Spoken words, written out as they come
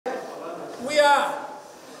we are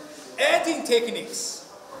adding techniques.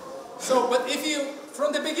 So, but if you,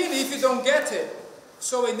 from the beginning, if you don't get it,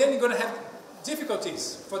 so and then you're going to have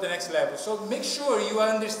difficulties for the next level. So make sure you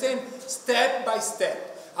understand step by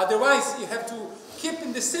step. Otherwise, you have to keep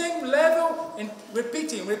in the same level and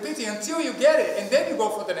repeating until you get it, and then you go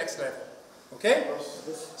for the next level. Okay?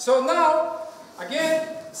 So now, again,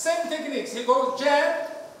 same techniques. You go jab,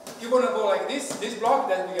 you're going to go like this block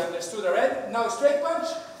that we understood already. Now straight punch.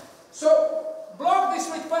 So block this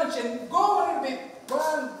straight punch and go a little bit.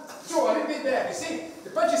 1, 2, a little bit there. You see?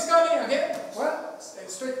 The punch is coming again. 1,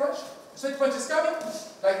 straight punch. Straight punch is coming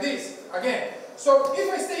like this again. So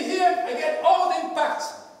if I stay here, I get all the impact.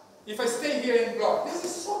 If I stay here and block, this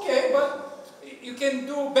is okay, but you can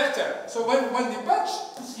do better. So when you punch,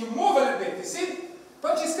 you move a little bit. You see,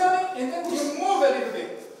 punch is coming, and then you move a little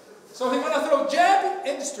bit. So you're gonna throw jab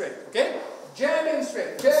and straight. Okay, jab and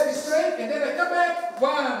straight, and then I come back.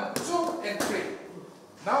 1, 2, and 3.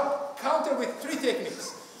 Now counter with 3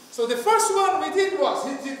 techniques. So the first one we did was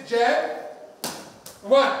he did jab.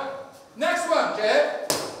 1. Next one,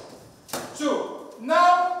 jab. 2.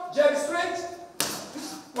 Now jab straight.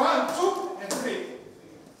 1, 2, and 3.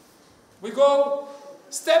 We go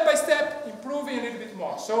step by step, improving a little bit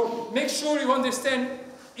more. So make sure you understand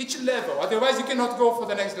each level. Otherwise, you cannot go for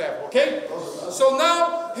the next level. Okay? So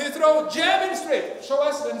now he throw jab and straight. Show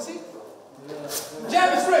us. Let me see.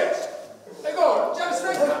 Jab and straight. Let go. Jab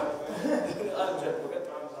straight now.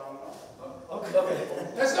 Okay.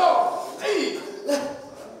 Let's go. 3.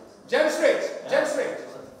 Jab straight. Jab straight.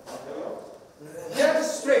 Jab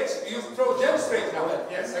straight. You throw jab straight now.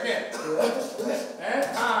 Yes, again.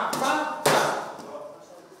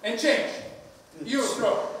 And change. You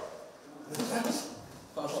throw.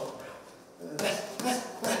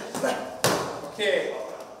 Okay.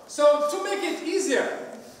 So to make it easier,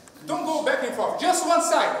 don't go back and forth. Just one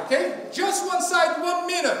side, okay? Just one side, 1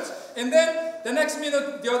 minute. And then the next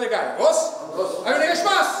minute, the other guy. Goes?